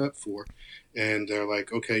kids off at 4, and they're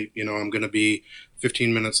like, okay, I'm going to be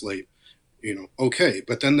 15 minutes late. Okay,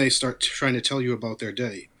 but then they start trying to tell you about their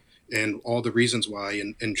day and all the reasons why,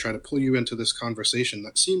 and try to pull you into this conversation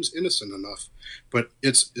that seems innocent enough, but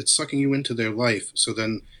it's sucking you into their life. So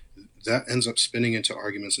then that ends up spinning into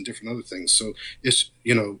arguments and different other things. So it's,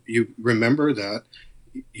 you remember that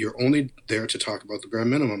you're only there to talk about the bare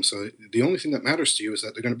minimum. So the only thing that matters to you is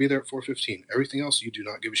that they're going to be there at 4:15. Everything else you do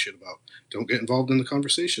not give a shit about. Don't get involved in the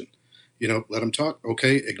conversation. Let them talk.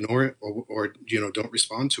 Okay, ignore it, or don't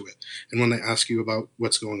respond to it. And when they ask you about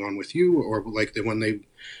what's going on with you, or like when they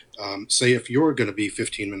say if you're going to be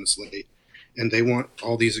 15 minutes late, and they want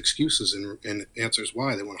all these excuses and answers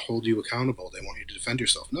why, they want to hold you accountable. They want you to defend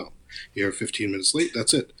yourself. No, you're 15 minutes late.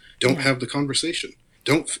 That's it. Don't have the conversation.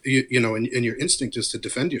 Don't, and your instinct is to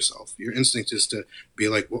defend yourself. Your instinct is to be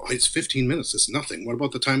like, well, it's 15 minutes. It's nothing. What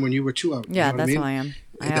about the time when you were 2 hours? Yeah, that's how I am.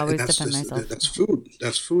 I always defend myself. That's food.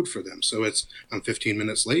 That's food for them. So I'm 15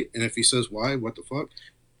 minutes late. And if he says, why, what the fuck?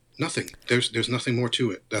 Nothing. There's nothing more to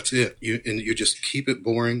it. That's it. You just keep it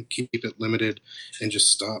boring, keep it limited, and just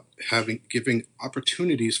stop giving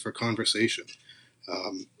opportunities for conversation.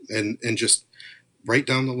 And just right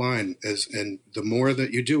down the line, and the more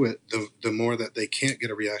that you do it, the more that they can't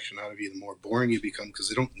get a reaction out of you, the more boring you become, because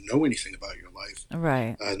they don't know anything about your life.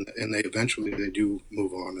 Right. And they eventually do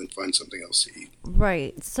move on and find something else to eat.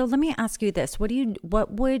 Right. So let me ask you this.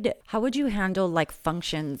 How would you handle like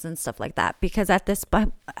functions and stuff like that? Because at this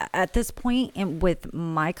point with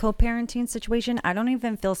my co-parenting situation, I don't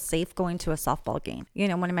even feel safe going to a softball game.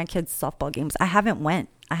 One of my kids' softball games. I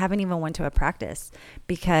haven't even went to a practice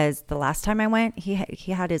because the last time I went,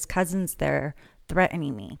 he had his cousins there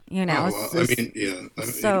threatening me. You don't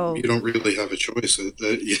really have a choice.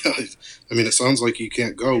 It sounds like you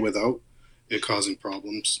can't go without it causing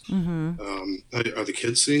problems. Mm-hmm. Are the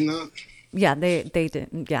kids seeing that? Yeah, they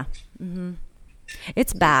did. Yeah. Mm-hmm.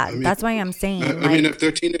 It's bad. That's why I'm saying. If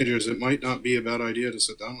they're teenagers, it might not be a bad idea to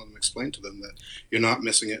sit down with them and explain to them that you're not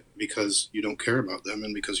missing it because you don't care about them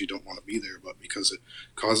and because you don't want to be there, but because it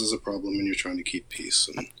causes a problem and you're trying to keep peace.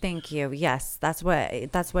 Thank you. Yes, that's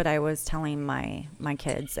what I was telling my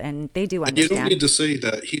kids, and they do understand. And you don't need to say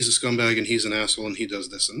that he's a scumbag and he's an asshole and he does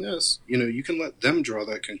this and this. You can let them draw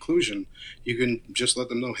that conclusion. You can just let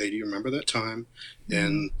them know, hey, do you remember that time?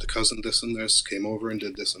 And the cousin this and this came over and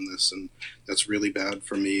did this and this, and that's really bad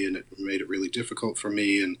for me, and it made it really difficult for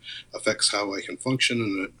me and affects how I can function,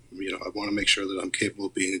 and I want to make sure that I'm capable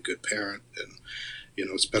of being a good parent, and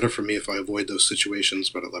it's better for me if I avoid those situations,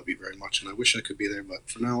 but I love you very much and I wish I could be there, but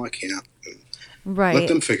for now I can't. And let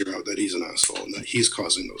them figure out that he's an asshole and that he's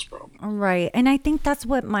causing those problems. Right. And I think that's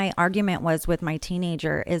what my argument was with my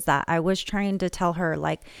teenager, is that I was trying to tell her,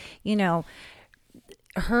 like,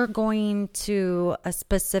 her going to a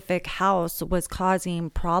specific house was causing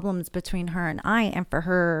problems between her and I, and for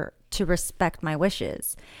her to respect my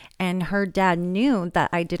wishes. And her dad knew that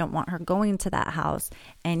I didn't want her going to that house,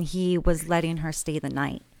 and he was letting her stay the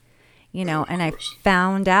night, and I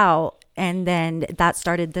found out, and then that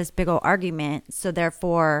started this big old argument. So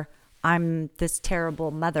therefore I'm this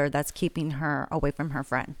terrible mother that's keeping her away from her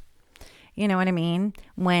friend. You know what I mean?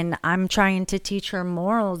 When I'm trying to teach her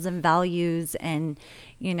morals and values and,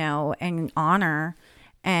 and honor.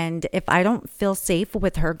 And if I don't feel safe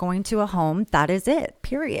with her going to a home, that is it,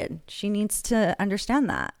 period. She needs to understand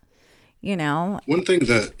that, One thing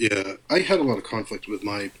that, I had a lot of conflict with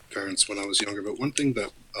my parents when I was younger, but one thing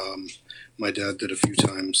that my dad did a few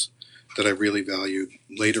times that I really valued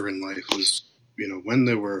later in life was, when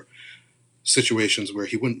there were situations where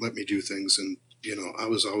he wouldn't let me do things, and I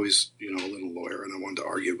was always, a little lawyer, and I wanted to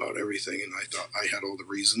argue about everything, and I thought I had all the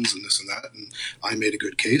reasons and this and that, and I made a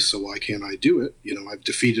good case, so why can't I do it? I've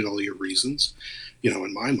defeated all your reasons,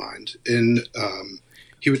 in my mind. And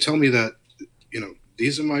he would tell me that,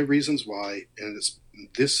 these are my reasons why, and it's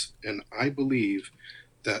this, and I believe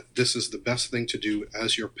that this is the best thing to do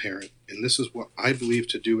as your parent, and this is what I believe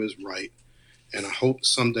to do is right. And I hope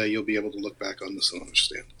someday you'll be able to look back on this and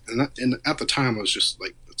understand. And at the time, I was just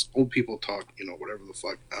like, it's old people talk, whatever the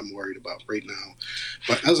fuck I'm worried about right now.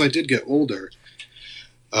 But as I did get older,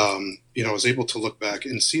 I was able to look back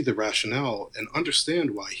and see the rationale and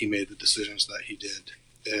understand why he made the decisions that he did.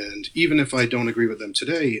 And even if I don't agree with them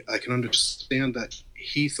today, I can understand that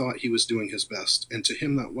he thought he was doing his best, and to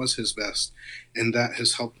him that was his best, and that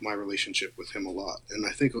has helped my relationship with him a lot. And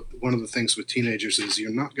I think one of the things with teenagers is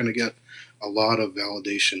you're not going to get a lot of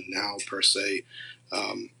validation now per se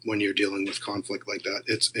when you're dealing with conflict like that.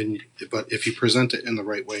 But if you present it in the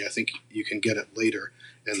right way, I think you can get it later,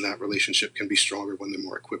 and that relationship can be stronger when they're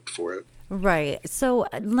more equipped for it. Right. So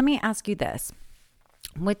let me ask you this.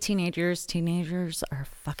 With teenagers are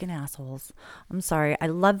fucking assholes. I'm sorry. I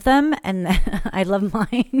love them and I love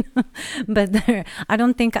mine, but I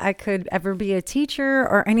don't think I could ever be a teacher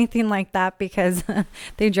or anything like that because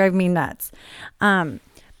they drive me nuts.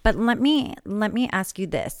 But let me ask you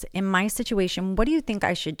this. In my situation, what do you think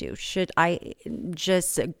I should do? Should I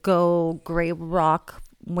just go gray rock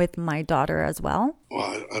with my daughter as well?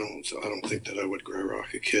 Well, I don't think that I would gray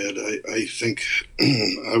rock a kid. I think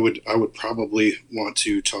I would probably want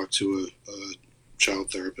to talk to a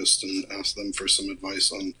child therapist and ask them for some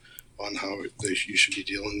advice on how you should be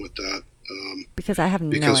dealing with that. Because I have no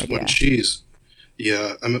idea. Because when she's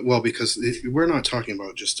because we're not talking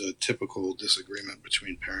about just a typical disagreement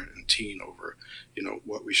between parent and teen over,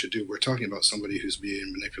 what we should do. We're talking about somebody who's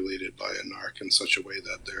being manipulated by a narc in such a way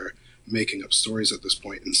that they're making up stories at this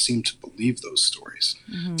point and seem to believe those stories.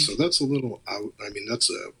 Mm-hmm. So that's a little out. I mean, that's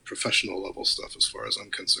a professional level stuff as far as I'm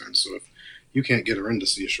concerned. So if you can't get her in to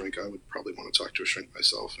see a shrink, I would probably want to talk to a shrink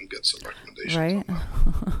myself and get some recommendations. Right.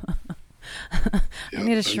 I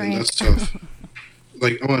need a shrink. That's tough.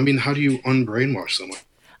 How do you unbrainwash someone?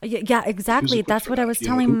 Yeah, exactly. That's what I was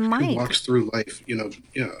telling Mike. Who walks through life,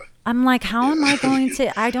 I'm like, how am I going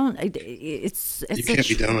to? I don't. It's. You can't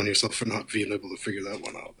be down on yourself for not being able to figure that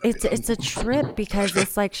one out. It's a trip because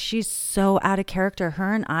it's like she's so out of character.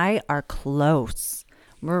 Her and I are close.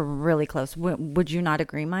 We're really close. Would you not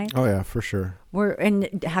agree, Mike? Oh yeah, for sure.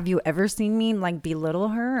 And have you ever seen me like belittle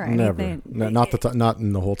her or anything? Never. Not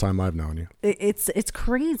in the whole time I've known you. It's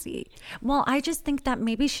crazy. Well, I just think that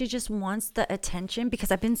maybe she just wants the attention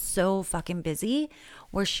because I've been so fucking busy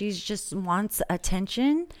where she just wants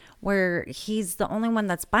attention, where he's the only one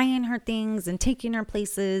that's buying her things and taking her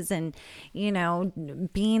places and,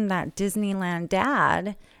 being that Disneyland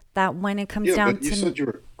dad. That when it comes down to... you said you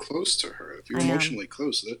were close to her. If you're emotionally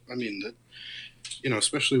close,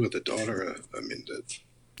 especially with the daughter,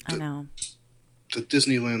 I know. The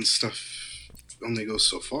Disneyland stuff only goes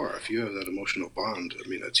so far. If you have that emotional bond,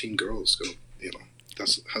 a teen girl is going to,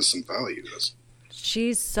 has some value.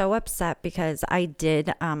 She's so upset because I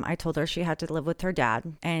told her she had to live with her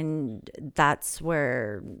dad. And that's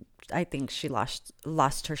where... I think she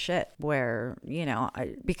lost her shit where,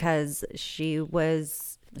 because she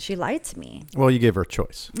lied to me. Well, you gave her a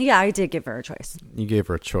choice. Yeah, I did give her a choice. You gave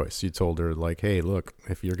her a choice. You told her like, hey, look,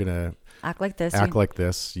 if you're going to act like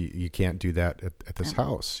this, you can't do that at this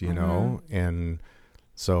house, know? And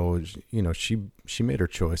so, she made her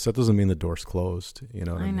choice. That doesn't mean the door's closed. You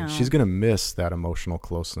know what I mean? She's going to miss that emotional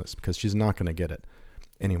closeness because she's not going to get it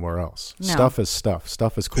anywhere else. No. Stuff is stuff.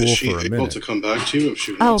 Stuff is cool for a minute. Is she able to come back to you if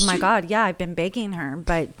she wants to? Oh my God, yeah, I've been begging her,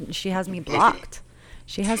 but she has me blocked. Okay.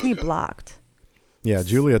 She has me blocked. Yeah,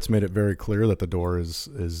 Juliet's made it very clear that the door is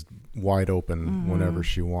wide open whenever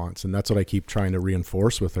she wants, and that's what I keep trying to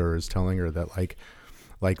reinforce with her is telling her that like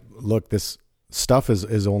look, this stuff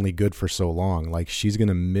is only good for so long. Like she's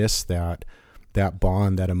gonna miss that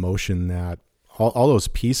bond, that emotion, that all those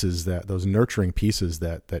pieces, those nurturing pieces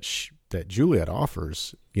that Juliet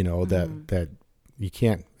offers, that you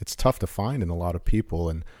can't, it's tough to find in a lot of people,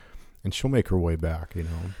 and she'll make her way back,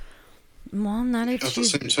 Well, not if at the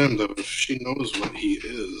same time, though, if she knows what he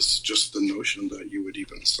is, just the notion that you would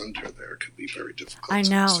even send her there could be very difficult. I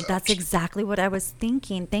know, that's exactly what I was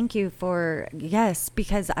thinking. Thank you for, yes,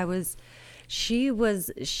 because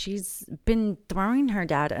she's been throwing her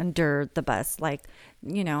dad under the bus, like,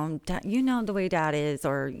 the way dad is,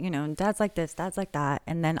 or, dad's like this, dad's like that.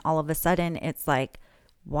 And then all of a sudden it's like,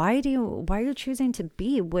 why are you choosing to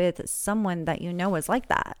be with someone that is like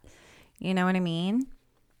that? You know what I mean?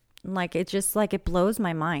 Like, it just like, it blows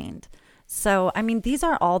my mind. So, these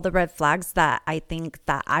are all the red flags that I think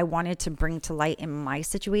that I wanted to bring to light in my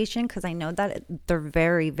situation, because I know that they're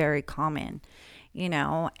very, very common,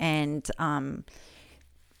 and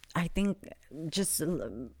I think just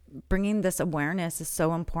bringing this awareness is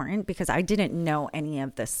so important because I didn't know any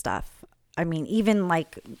of this stuff. Even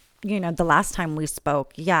like, the last time we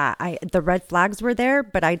spoke, the red flags were there,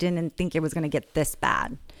 but I didn't think it was going to get this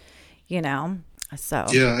bad, So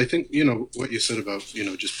yeah, I think what you said about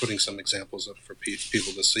just putting some examples up for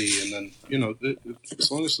people to see, and then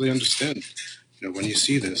as long as they understand, when you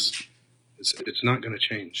see this, it's not going to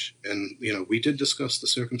change. And we did discuss the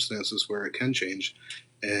circumstances where it can change,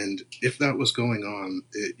 And if that was going on,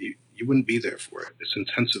 you wouldn't be there for it. It's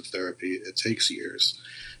intensive therapy. It takes years.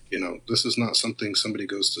 This is not something somebody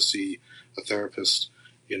goes to see a therapist,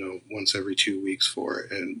 once every 2 weeks for,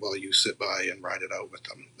 and while you sit by and ride it out with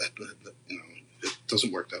them. It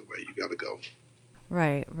doesn't work that way. You got to go.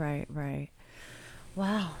 Right.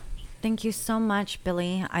 Wow. Thank you so much,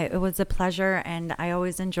 Billy. It was a pleasure, and I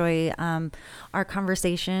always enjoy our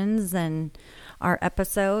conversations and our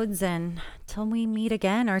episodes. And till we meet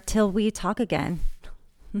again, or till we talk again.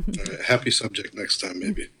 Happy subject next time,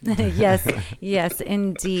 maybe. Yes,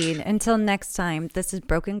 indeed. Until next time, this is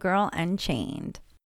Broken Girl Unchained.